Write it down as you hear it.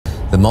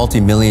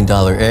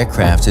multi-million-dollar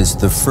aircraft is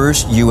the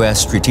first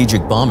U.S.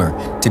 strategic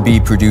bomber to be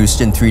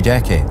produced in 3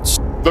 decades.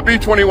 The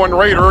B-21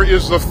 Raider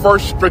is the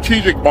first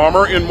strategic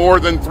bomber in more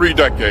than 3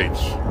 decades.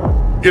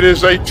 It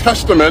is a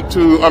testament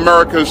to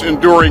America's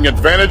enduring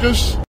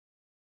advantages.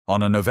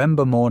 On a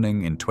November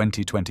morning in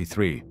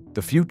 2023,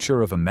 the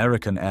future of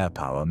American air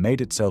power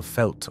made itself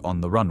felt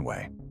on the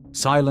runway.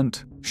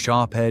 Silent,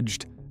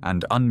 sharp-edged,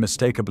 and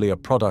unmistakably a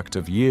product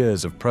of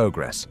years of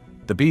progress,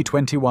 the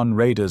B-21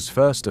 Raider's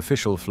first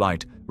official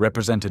flight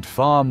represented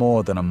far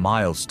more than a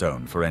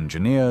milestone for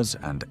engineers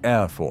and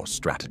Air Force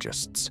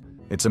strategists.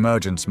 Its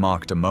emergence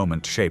marked a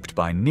moment shaped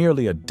by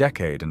nearly a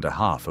decade and a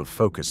half of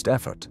focused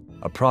effort,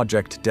 a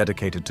project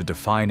dedicated to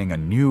defining a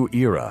new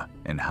era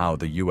in how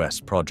the U.S.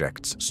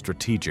 projects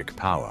strategic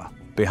power.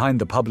 Behind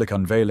the public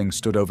unveiling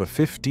stood over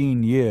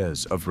 15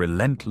 years of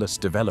relentless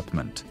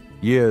development,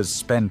 years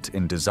spent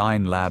in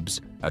design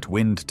labs, at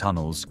wind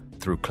tunnels,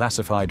 through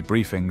classified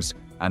briefings,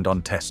 and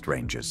on test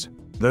ranges.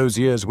 Those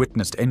years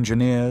witnessed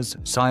engineers,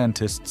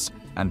 scientists,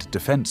 and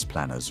defense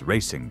planners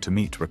racing to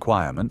meet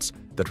requirements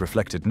that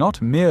reflected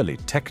not merely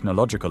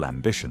technological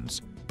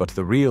ambitions, but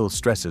the real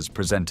stresses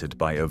presented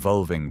by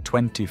evolving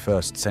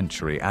 21st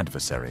century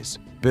adversaries.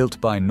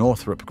 Built by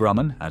Northrop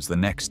Grumman as the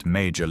next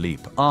major leap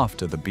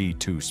after the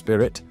B-2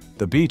 Spirit,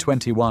 the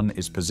B-21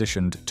 is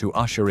positioned to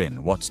usher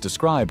in what's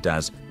described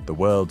as the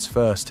world's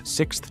first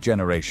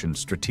 6th-generation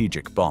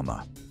strategic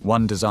bomber,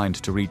 one designed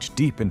to reach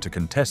deep into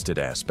contested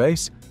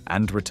airspace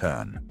and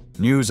return.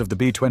 News of the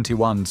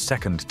B-21's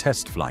second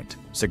test flight,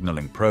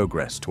 signaling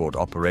progress toward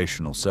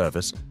operational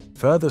service,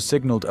 further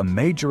signaled a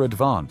major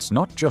advance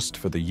not just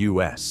for the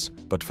US,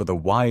 but for the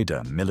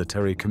wider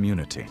military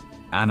community.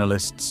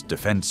 Analysts,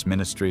 defense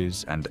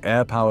ministries, and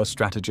air power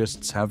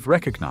strategists have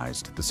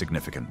recognized the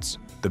significance.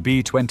 The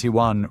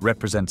B-21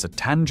 represents a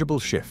tangible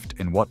shift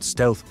in what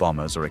stealth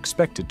bombers are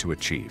expected to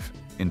achieve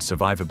in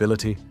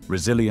survivability,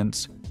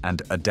 resilience,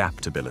 and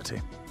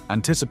adaptability.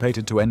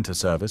 Anticipated to enter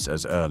service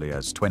as early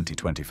as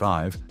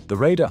 2025, the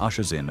Raider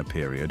ushers in a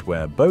period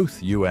where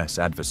both U.S.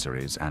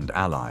 adversaries and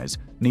allies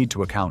need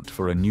to account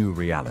for a new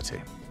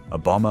reality. A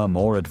bomber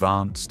more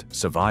advanced,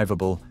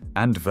 survivable,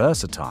 and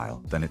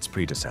versatile than its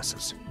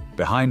predecessors.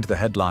 Behind the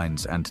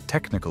headlines and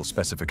technical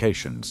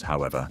specifications,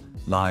 however,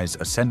 lies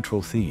a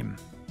central theme.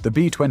 The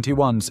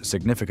B-21's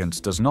significance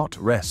does not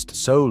rest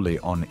solely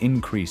on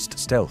increased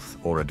stealth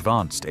or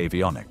advanced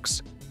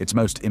avionics. Its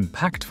most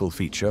impactful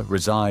feature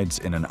resides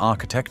in an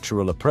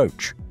architectural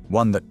approach,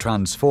 one that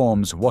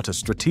transforms what a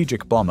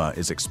strategic bomber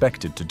is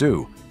expected to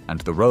do and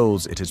the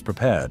roles it is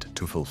prepared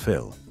to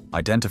fulfill.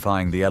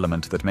 Identifying the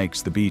element that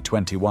makes the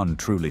B-21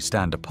 truly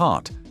stand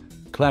apart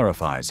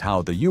clarifies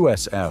how the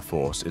U.S. Air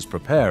Force is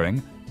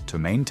preparing to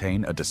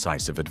maintain a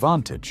decisive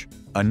advantage.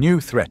 A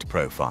new threat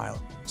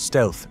profile,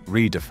 stealth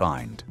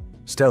redefined.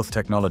 Stealth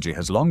technology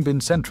has long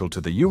been central to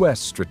the U.S.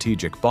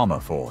 strategic bomber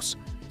force.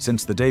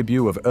 Since the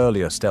debut of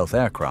earlier stealth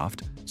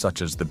aircraft,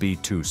 such as the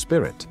B-2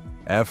 Spirit,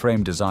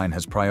 airframe design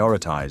has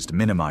prioritized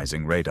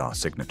minimizing radar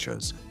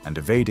signatures and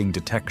evading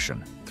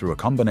detection through a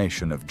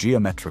combination of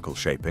geometrical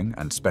shaping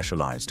and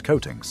specialized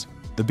coatings.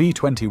 The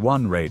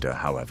B-21 Raider,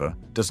 however,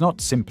 does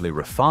not simply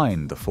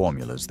refine the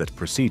formulas that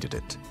preceded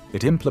it.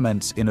 It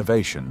implements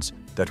innovations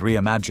that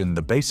reimagine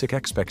the basic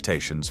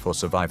expectations for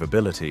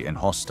survivability in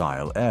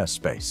hostile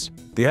airspace.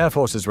 The Air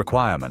Force's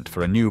requirement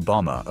for a new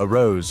bomber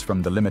arose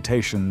from the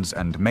limitations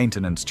and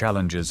maintenance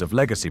challenges of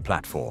legacy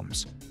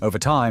platforms. Over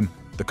time,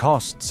 the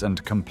costs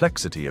and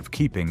complexity of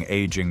keeping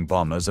aging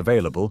bombers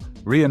available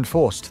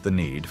reinforced the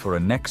need for a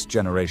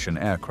next-generation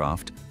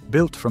aircraft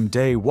built from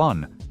day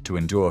one to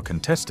endure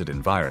contested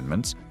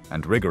environments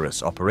and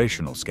rigorous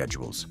operational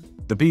schedules.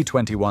 The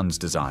B-21's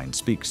design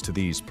speaks to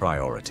these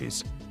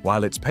priorities.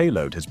 While its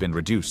payload has been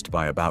reduced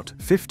by about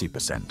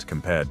 50%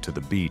 compared to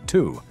the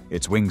B-2,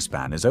 its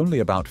wingspan is only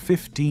about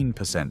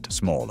 15%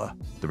 smaller.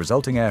 The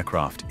resulting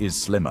aircraft is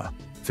slimmer,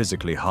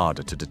 physically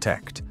harder to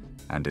detect,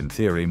 and in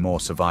theory more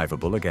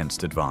survivable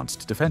against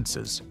advanced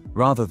defenses.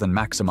 Rather than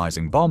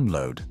maximizing bomb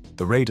load,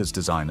 the Raider's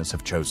designers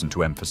have chosen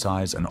to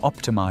emphasize an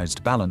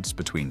optimized balance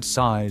between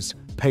size,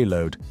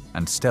 payload,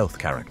 and stealth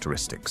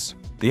characteristics.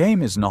 The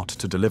aim is not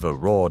to deliver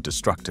raw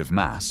destructive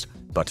mass,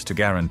 but to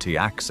guarantee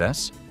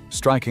access,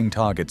 striking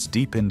targets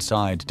deep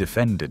inside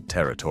defended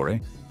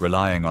territory,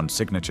 relying on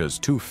signatures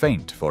too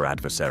faint for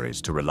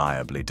adversaries to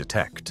reliably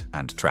detect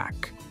and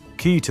track.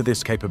 Key to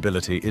this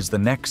capability is the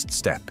next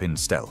step in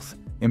stealth: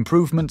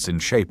 improvements in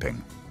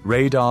shaping,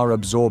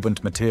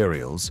 radar-absorbent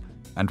materials,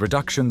 and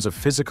reductions of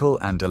physical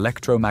and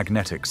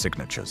electromagnetic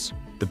signatures.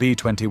 The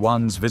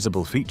B-21's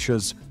visible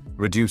features,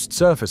 reduced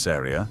surface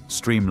area,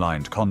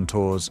 streamlined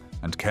contours,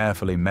 and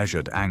carefully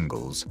measured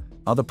angles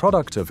are the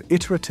product of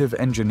iterative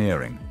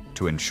engineering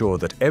to ensure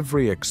that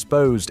every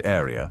exposed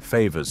area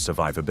favors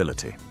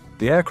survivability.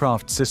 The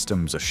aircraft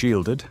systems are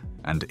shielded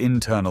and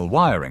internal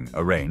wiring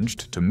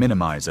arranged to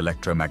minimize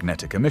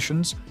electromagnetic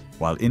emissions,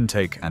 while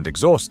intake and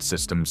exhaust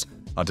systems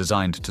are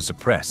designed to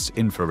suppress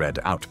infrared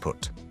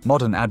output.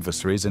 Modern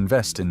adversaries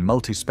invest in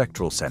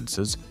multispectral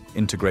sensors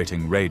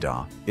integrating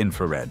radar,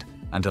 infrared,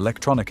 and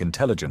electronic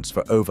intelligence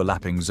for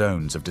overlapping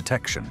zones of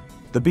detection.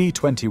 The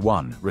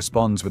B-21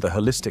 responds with a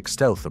holistic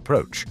stealth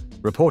approach,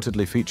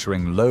 reportedly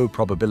featuring low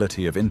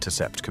probability of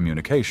intercept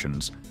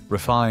communications,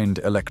 refined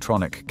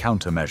electronic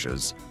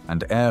countermeasures,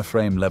 and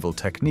airframe-level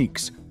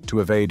techniques to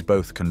evade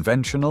both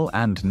conventional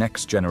and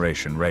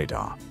next-generation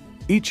radar.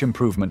 Each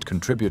improvement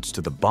contributes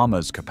to the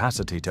bomber's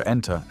capacity to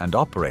enter and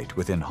operate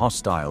within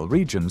hostile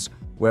regions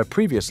where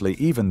previously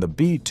even the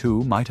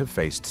B-2 might have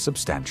faced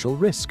substantial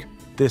risk.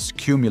 This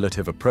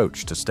cumulative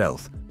approach to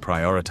stealth,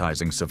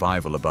 prioritizing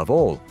survival above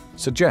all,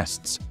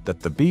 suggests that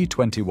the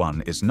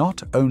B-21 is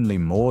not only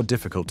more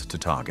difficult to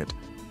target,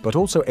 but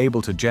also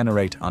able to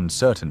generate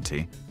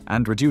uncertainty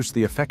and reduce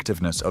the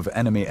effectiveness of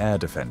enemy air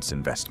defense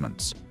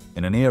investments.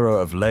 In an era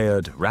of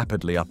layered,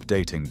 rapidly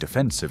updating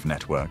defensive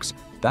networks,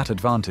 that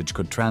advantage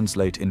could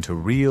translate into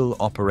real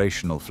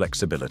operational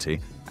flexibility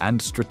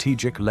and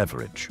strategic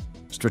leverage.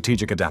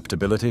 Strategic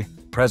adaptability,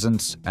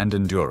 presence, and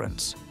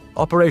endurance.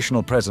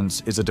 Operational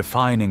presence is a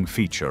defining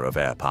feature of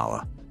air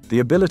power. The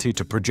ability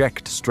to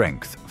project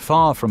strength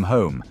far from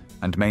home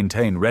and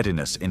maintain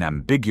readiness in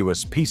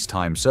ambiguous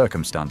peacetime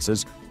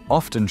circumstances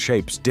often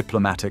shapes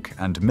diplomatic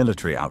and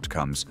military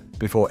outcomes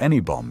before any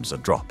bombs are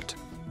dropped.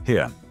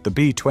 Here, the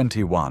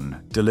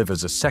B-21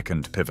 delivers a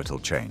second pivotal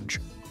change,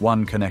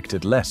 one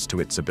connected less to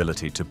its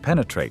ability to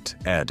penetrate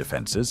air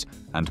defenses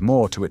and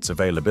more to its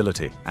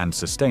availability and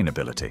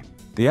sustainability.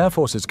 The Air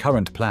Force's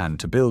current plan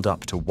to build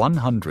up to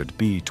 100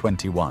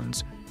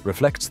 B-21s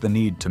reflects the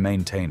need to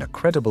maintain a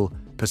credible,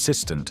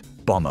 persistent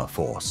bomber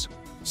force.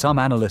 Some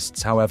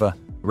analysts, however,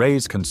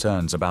 raise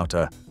concerns about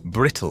a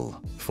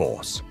brittle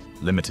force.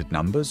 Limited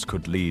numbers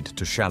could lead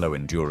to shallow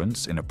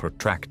endurance in a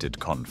protracted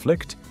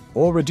conflict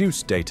or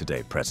reduce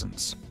day-to-day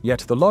presence. Yet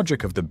the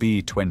logic of the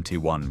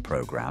B-21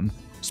 program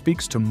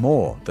speaks to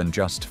more than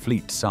just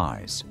fleet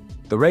size.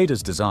 The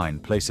Raider's design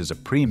places a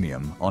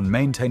premium on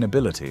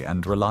maintainability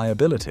and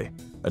reliability,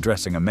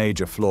 addressing a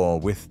major flaw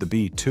with the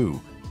B-2,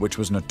 which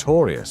was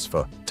notorious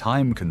for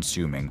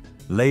time-consuming,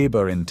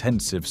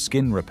 labor-intensive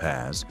skin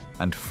repairs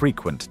and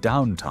frequent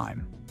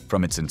downtime.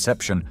 From its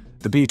inception,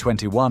 the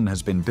B-21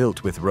 has been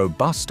built with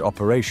robust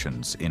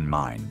operations in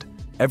mind.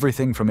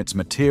 Everything from its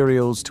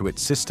materials to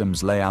its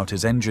systems layout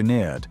is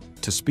engineered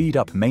to speed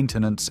up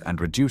maintenance and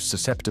reduce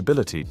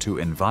susceptibility to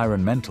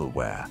environmental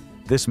wear.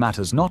 This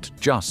matters not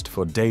just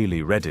for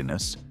daily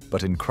readiness,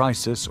 but in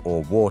crisis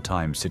or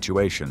wartime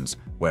situations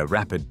where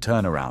rapid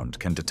turnaround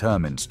can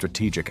determine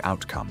strategic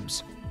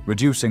outcomes.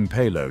 Reducing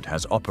payload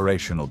has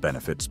operational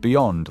benefits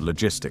beyond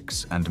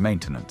logistics and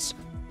maintenance.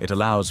 It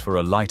allows for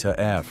a lighter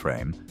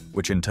airframe,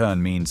 which in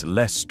turn means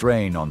less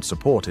strain on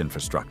support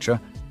infrastructure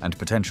and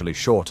potentially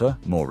shorter,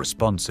 more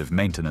responsive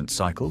maintenance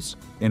cycles.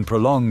 In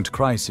prolonged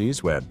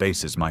crises where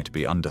bases might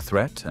be under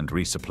threat and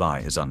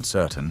resupply is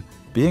uncertain,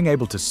 being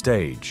able to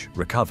stage,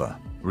 recover,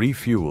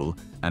 refuel,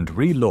 and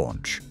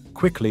relaunch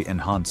quickly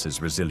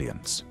enhances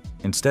resilience.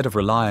 Instead of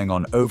relying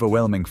on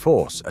overwhelming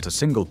force at a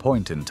single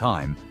point in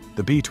time,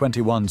 the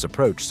B-21's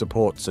approach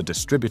supports a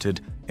distributed,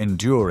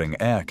 enduring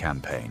air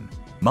campaign.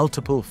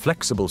 Multiple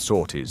flexible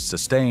sorties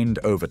sustained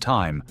over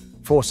time,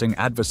 forcing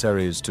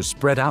adversaries to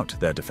spread out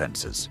their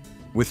defenses.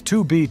 With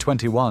two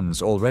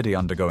B-21s already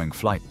undergoing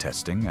flight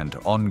testing and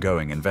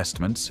ongoing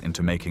investments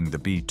into making the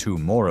B-2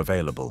 more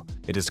available,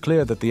 it is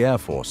clear that the Air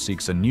Force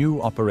seeks a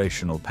new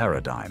operational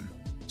paradigm.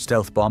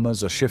 Stealth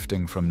bombers are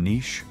shifting from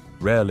niche,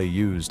 rarely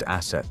used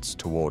assets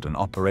toward an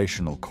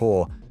operational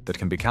core that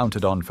can be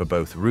counted on for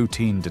both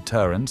routine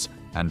deterrence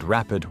and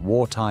rapid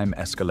wartime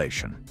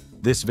escalation.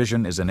 This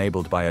vision is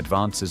enabled by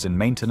advances in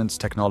maintenance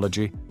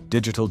technology,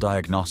 digital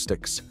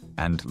diagnostics,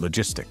 and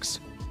logistics,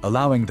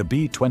 allowing the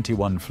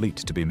B-21 fleet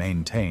to be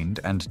maintained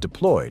and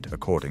deployed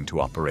according to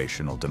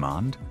operational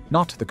demand,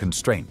 not the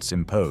constraints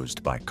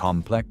imposed by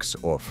complex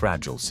or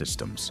fragile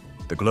systems.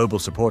 The global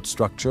support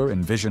structure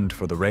envisioned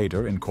for the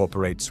Raider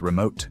incorporates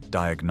remote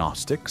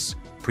diagnostics,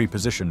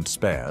 pre-positioned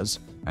spares,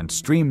 and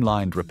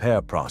streamlined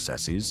repair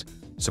processes,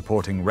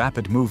 supporting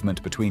rapid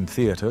movement between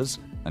theaters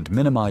and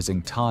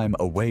minimizing time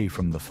away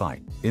from the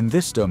fight. In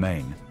this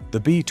domain, the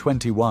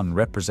B-21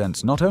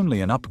 represents not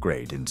only an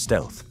upgrade in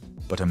stealth,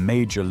 but a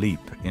major leap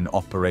in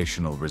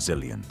operational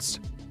resilience.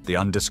 The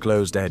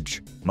Undisclosed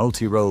Edge,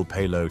 multi-role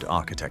payload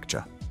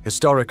architecture.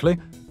 Historically,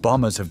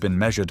 bombers have been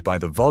measured by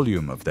the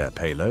volume of their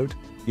payload,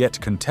 yet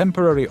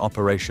contemporary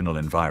operational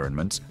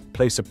environments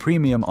place a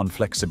premium on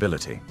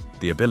flexibility,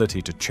 the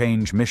ability to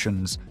change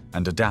missions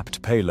and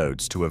adapt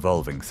payloads to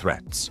evolving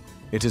threats.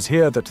 It is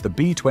here that the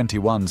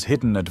B-21's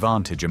hidden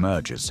advantage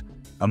emerges,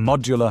 a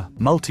modular,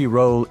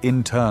 multi-role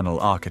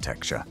internal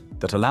architecture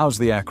that allows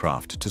the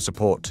aircraft to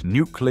support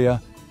nuclear,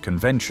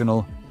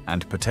 conventional,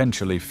 and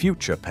potentially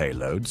future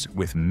payloads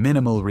with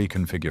minimal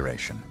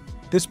reconfiguration.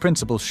 This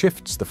principle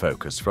shifts the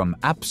focus from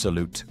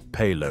absolute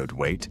payload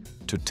weight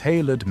to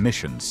tailored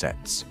mission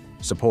sets,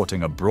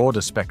 supporting a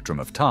broader spectrum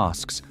of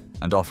tasks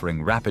and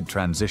offering rapid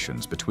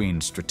transitions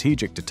between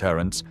strategic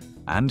deterrence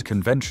and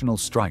conventional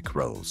strike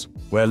roles.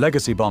 Where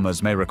legacy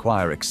bombers may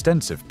require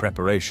extensive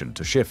preparation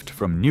to shift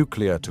from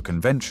nuclear to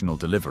conventional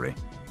delivery,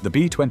 The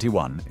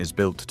B-21 is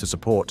built to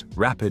support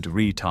rapid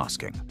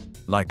retasking.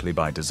 Likely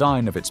by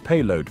design of its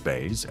payload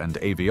bays and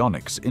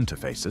avionics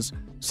interfaces,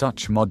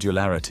 such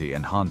modularity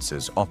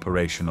enhances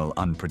operational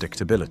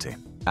unpredictability.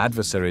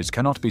 Adversaries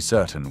cannot be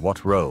certain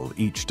what role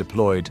each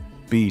deployed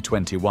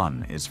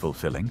B-21 is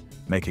fulfilling,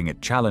 making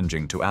it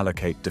challenging to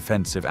allocate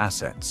defensive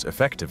assets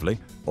effectively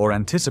or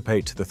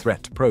anticipate the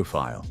threat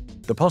profile.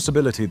 The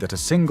possibility that a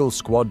single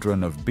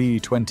squadron of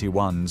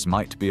B-21s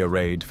might be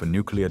arrayed for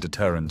nuclear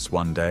deterrence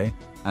one day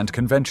and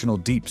conventional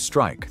deep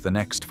strike the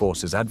next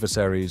forces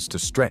adversaries to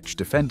stretch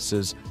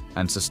defenses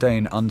and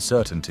sustain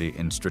uncertainty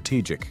in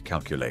strategic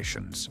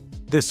calculations.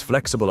 This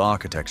flexible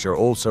architecture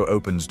also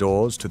opens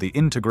doors to the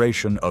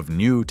integration of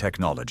new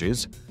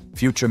technologies,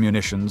 future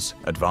munitions,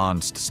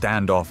 advanced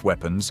standoff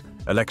weapons,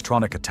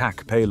 electronic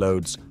attack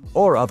payloads,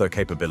 or other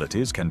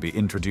capabilities can be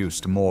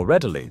introduced more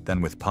readily than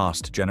with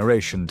past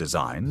generation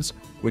designs,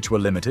 which were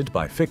limited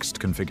by fixed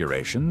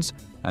configurations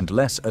and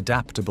less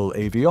adaptable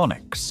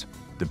avionics.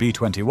 The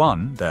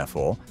B-21,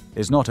 therefore,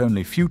 is not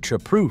only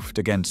future-proofed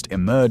against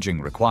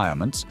emerging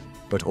requirements,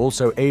 but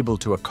also able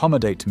to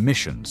accommodate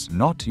missions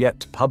not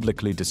yet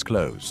publicly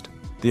disclosed.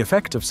 The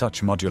effect of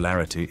such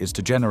modularity is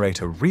to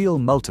generate a real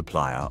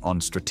multiplier on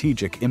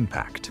strategic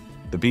impact.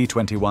 The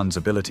B-21's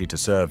ability to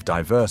serve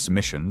diverse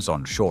missions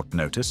on short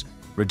notice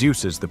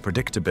reduces the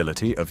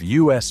predictability of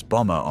U.S.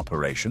 bomber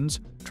operations,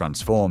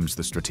 transforms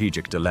the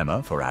strategic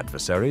dilemma for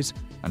adversaries,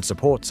 and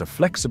supports a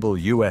flexible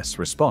U.S.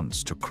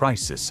 response to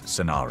crisis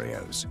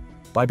scenarios.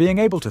 By being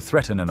able to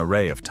threaten an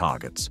array of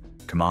targets,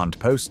 command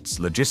posts,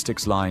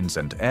 logistics lines,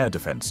 and air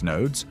defense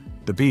nodes,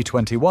 the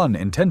B-21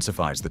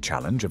 intensifies the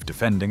challenge of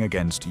defending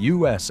against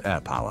U.S.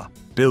 air power.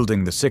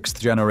 Building the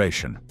sixth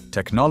generation,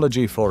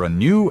 technology for a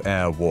new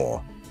air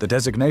war, the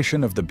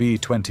designation of the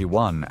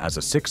B-21 as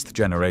a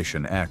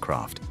sixth-generation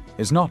aircraft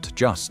is not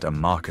just a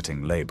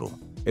marketing label.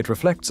 It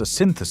reflects a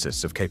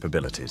synthesis of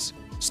capabilities: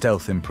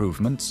 stealth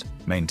improvements,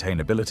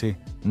 maintainability,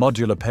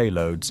 modular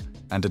payloads,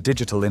 and a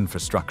digital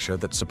infrastructure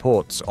that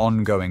supports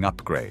ongoing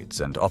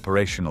upgrades and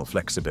operational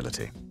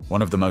flexibility.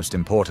 One of the most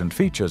important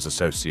features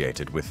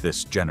associated with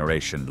this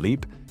generation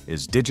leap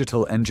is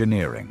digital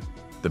engineering.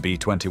 The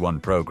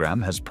B-21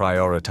 program has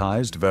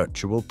prioritized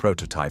virtual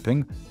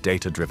prototyping,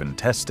 data-driven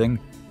testing,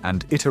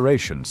 and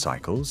iteration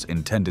cycles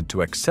intended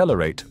to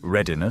accelerate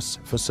readiness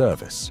for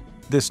service.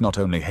 This not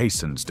only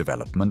hastens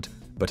development,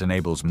 but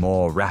enables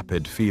more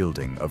rapid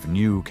fielding of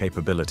new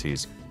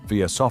capabilities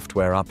via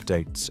software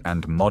updates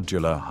and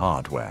modular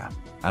hardware.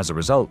 As a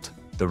result,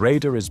 the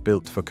Raider is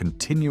built for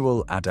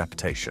continual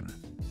adaptation,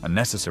 a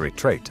necessary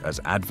trait as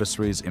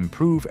adversaries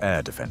improve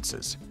air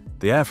defenses.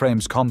 The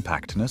airframe's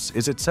compactness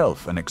is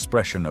itself an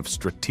expression of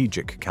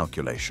strategic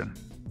calculation.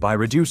 By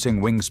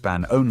reducing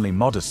wingspan only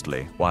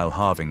modestly while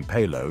halving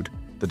payload,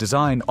 the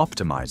design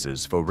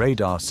optimizes for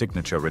radar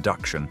signature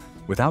reduction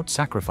without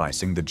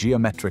sacrificing the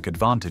geometric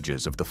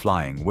advantages of the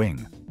flying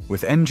wing.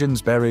 With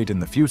engines buried in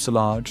the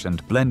fuselage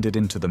and blended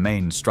into the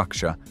main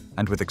structure,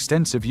 and with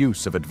extensive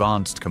use of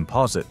advanced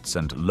composites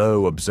and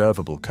low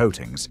observable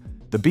coatings,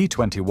 the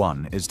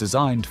B-21 is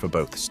designed for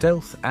both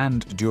stealth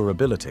and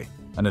durability,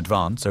 an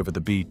advance over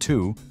the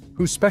B-2,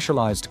 whose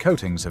specialized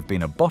coatings have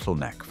been a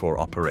bottleneck for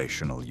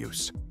operational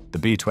use. The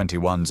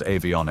B-21's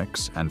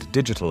avionics and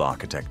digital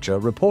architecture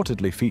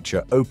reportedly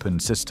feature open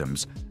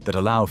systems that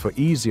allow for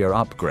easier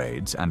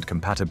upgrades and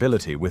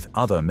compatibility with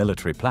other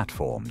military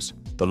platforms.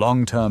 The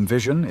long-term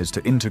vision is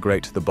to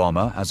integrate the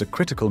bomber as a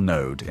critical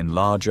node in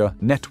larger,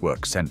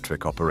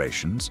 network-centric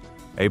operations,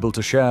 able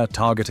to share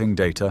targeting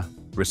data,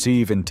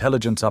 receive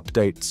intelligence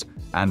updates,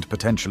 and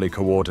potentially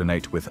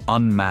coordinate with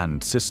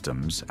unmanned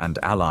systems and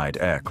allied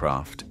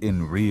aircraft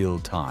in real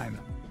time.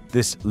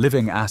 This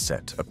living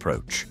asset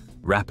approach,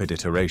 rapid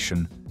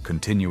iteration,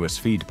 continuous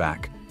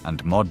feedback,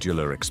 and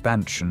modular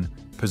expansion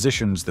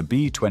positions the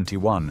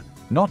B-21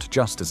 not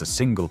just as a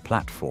single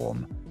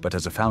platform, but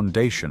as a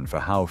foundation for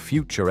how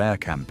future air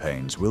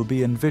campaigns will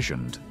be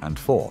envisioned and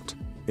fought.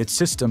 Its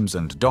systems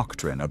and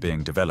doctrine are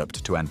being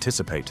developed to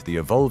anticipate the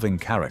evolving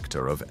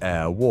character of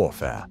air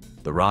warfare,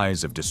 the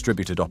rise of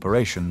distributed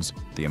operations,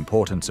 the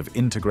importance of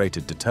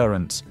integrated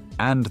deterrence,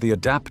 and the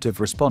adaptive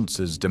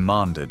responses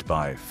demanded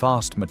by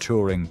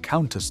fast-maturing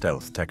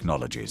counter-stealth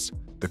technologies.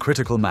 The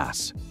critical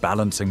mass,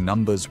 balancing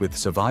numbers with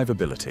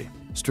survivability.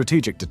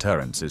 Strategic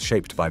deterrence is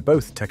shaped by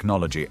both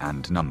technology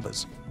and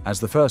numbers. As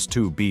the first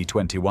two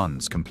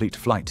B-21s complete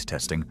flight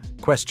testing,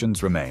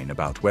 questions remain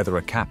about whether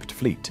a capped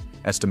fleet,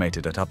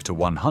 estimated at up to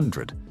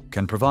 100,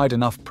 can provide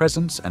enough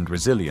presence and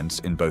resilience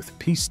in both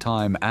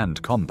peacetime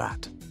and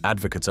combat.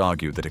 Advocates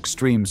argue that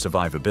extreme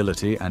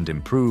survivability and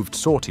improved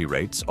sortie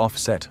rates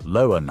offset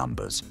lower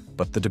numbers,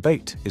 but the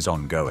debate is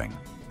ongoing.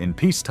 In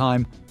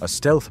peacetime, a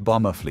stealth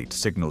bomber fleet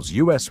signals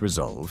U.S.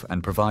 resolve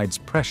and provides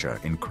pressure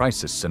in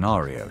crisis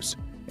scenarios.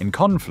 In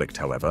conflict,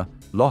 however,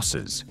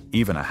 losses,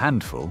 even a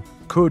handful,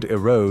 could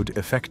erode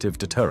effective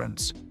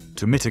deterrence.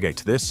 To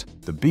mitigate this,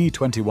 the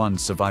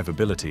B-21's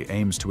survivability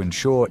aims to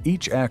ensure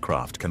each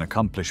aircraft can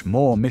accomplish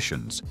more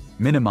missions,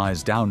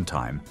 minimize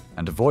downtime,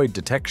 and avoid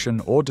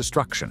detection or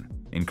destruction,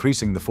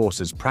 increasing the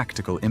force's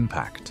practical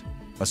impact.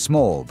 A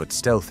small but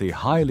stealthy,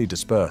 highly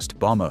dispersed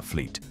bomber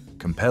fleet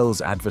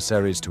compels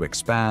adversaries to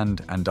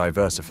expand and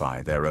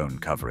diversify their own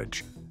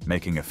coverage,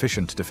 making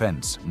efficient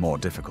defense more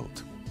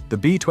difficult. The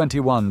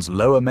B-21's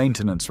lower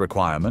maintenance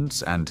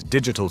requirements and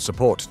digital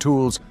support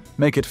tools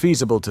make it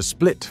feasible to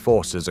split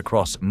forces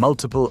across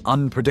multiple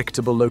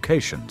unpredictable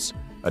locations,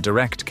 a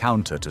direct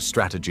counter to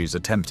strategies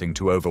attempting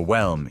to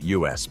overwhelm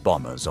US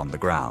bombers on the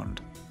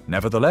ground.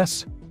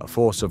 Nevertheless, a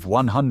force of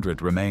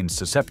 100 remains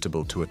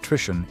susceptible to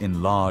attrition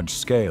in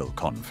large-scale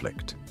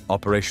conflict.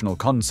 Operational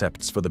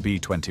concepts for the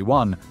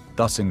B-21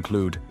 thus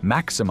include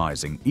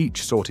maximizing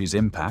each sortie's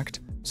impact,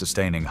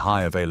 sustaining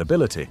high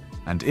availability,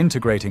 and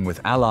integrating with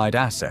allied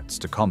assets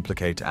to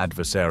complicate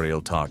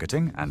adversarial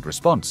targeting and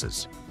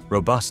responses.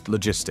 Robust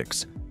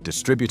logistics,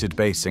 distributed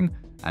basing,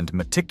 and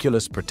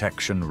meticulous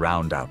protection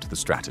round out the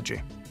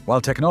strategy. While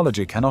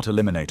technology cannot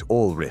eliminate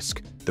all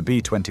risk, the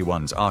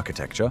B-21's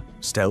architecture,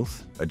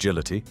 stealth,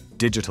 agility,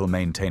 digital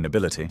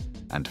maintainability,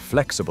 and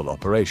flexible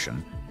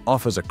operation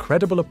offers a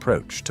credible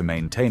approach to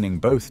maintaining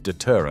both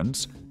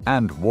deterrence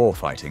and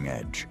warfighting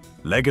edge.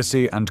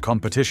 Legacy and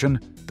competition,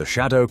 the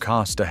shadow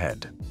cast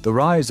ahead. The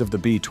rise of the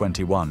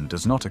B-21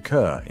 does not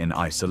occur in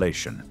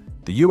isolation.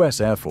 The US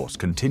Air Force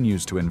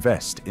continues to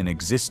invest in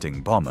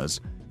existing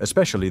bombers,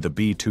 especially the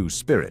B-2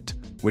 Spirit,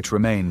 which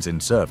remains in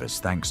service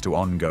thanks to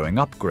ongoing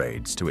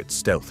upgrades to its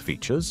stealth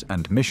features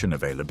and mission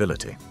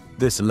availability.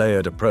 This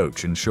layered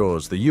approach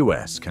ensures the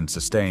US can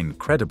sustain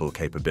credible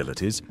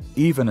capabilities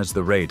even as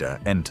the Raider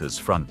enters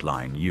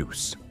frontline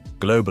use.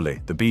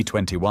 Globally, the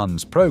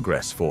B-21's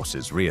progress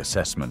forces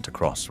reassessment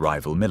across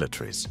rival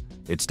militaries.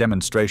 Its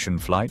demonstration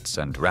flights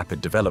and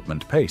rapid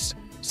development pace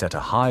set a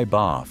high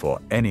bar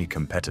for any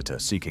competitor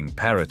seeking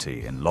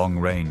parity in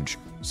long-range,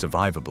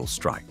 survivable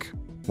strike.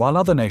 While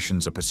other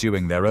nations are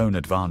pursuing their own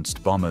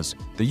advanced bombers,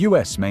 the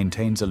US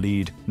maintains a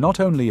lead not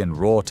only in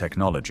raw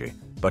technology,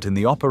 but in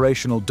the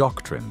operational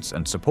doctrines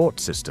and support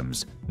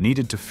systems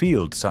needed to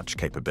field such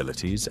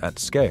capabilities at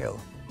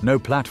scale. No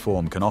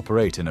platform can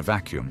operate in a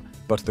vacuum,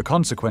 but the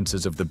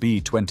consequences of the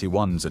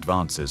B-21's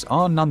advances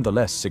are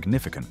nonetheless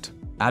significant.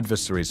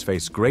 Adversaries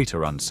face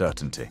greater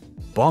uncertainty.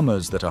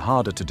 Bombers that are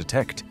harder to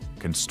detect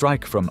can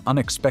strike from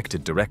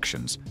unexpected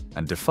directions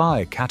and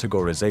defy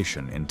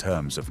categorization in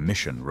terms of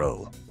mission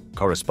role.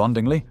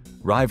 Correspondingly,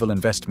 rival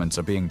investments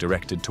are being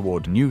directed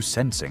toward new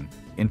sensing,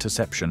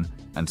 interception,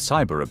 and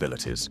cyber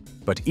abilities,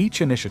 but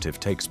each initiative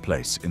takes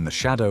place in the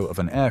shadow of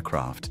an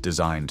aircraft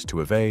designed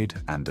to evade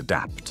and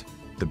adapt.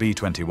 The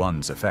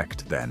B-21's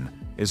effect, then,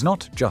 is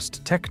not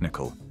just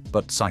technical,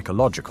 but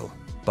psychological.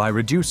 By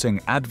reducing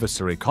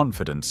adversary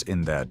confidence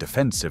in their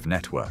defensive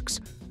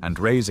networks and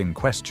raising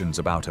questions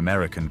about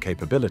American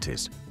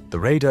capabilities, the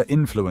Raider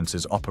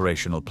influences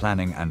operational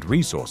planning and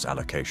resource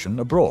allocation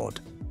abroad.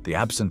 The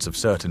absence of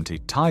certainty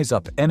ties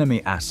up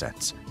enemy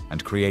assets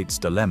and creates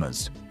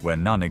dilemmas where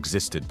none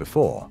existed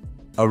before.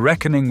 A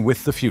reckoning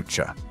with the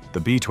future. The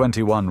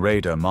B-21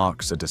 Raider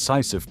marks a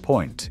decisive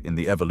point in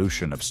the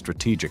evolution of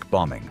strategic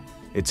bombing.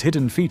 Its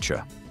hidden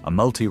feature, a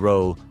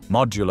multi-role,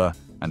 modular,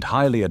 and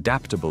highly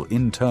adaptable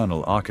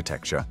internal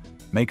architecture,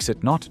 makes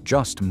it not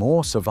just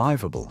more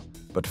survivable,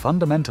 but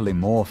fundamentally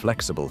more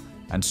flexible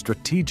and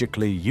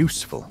strategically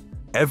useful.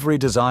 Every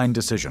design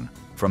decision,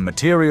 from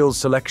materials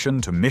selection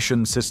to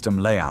mission system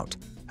layout,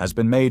 has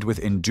been made with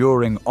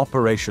enduring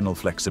operational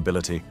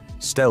flexibility,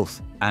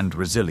 stealth, and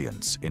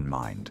resilience in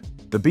mind.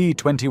 The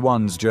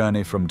B-21's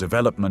journey from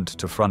development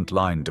to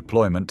frontline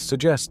deployment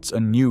suggests a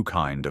new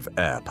kind of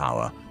air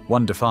power,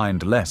 one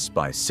defined less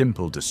by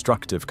simple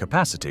destructive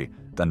capacity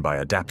than by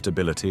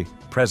adaptability,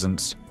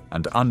 presence,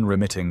 and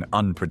unremitting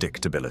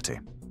unpredictability.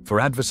 For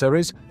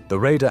adversaries, the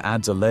Raider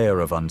adds a layer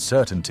of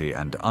uncertainty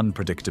and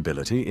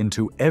unpredictability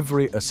into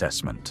every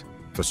assessment.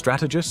 For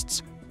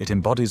strategists, it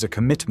embodies a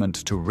commitment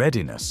to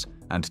readiness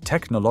and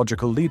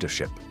technological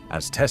leadership.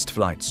 As test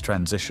flights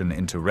transition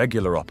into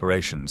regular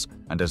operations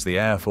and as the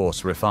Air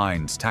Force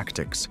refines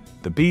tactics,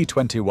 the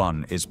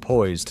B-21 is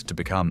poised to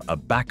become a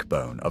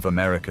backbone of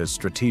America's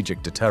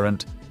strategic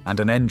deterrent and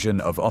an engine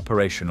of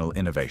operational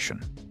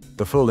innovation.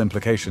 The full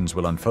implications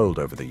will unfold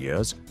over the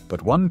years,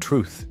 but one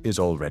truth is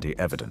already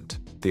evident.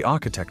 The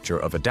architecture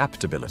of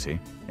adaptability,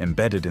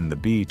 embedded in the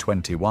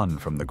B-21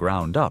 from the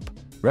ground up,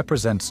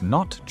 represents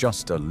not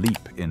just a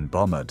leap in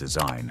bomber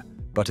design,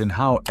 but in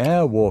how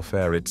air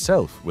warfare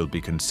itself will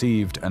be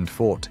conceived and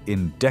fought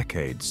in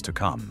decades to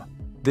come.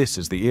 This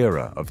is the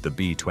era of the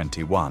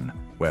B-21,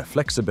 where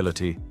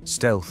flexibility,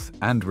 stealth,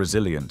 and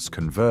resilience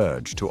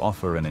converge to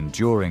offer an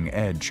enduring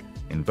edge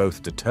in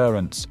both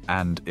deterrence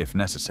and, if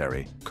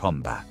necessary,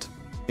 combat.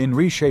 In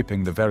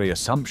reshaping the very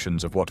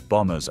assumptions of what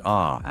bombers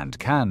are and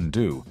can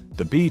do,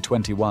 the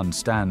B-21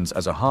 stands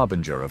as a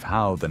harbinger of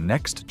how the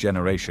next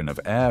generation of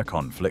air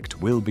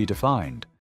conflict will be defined.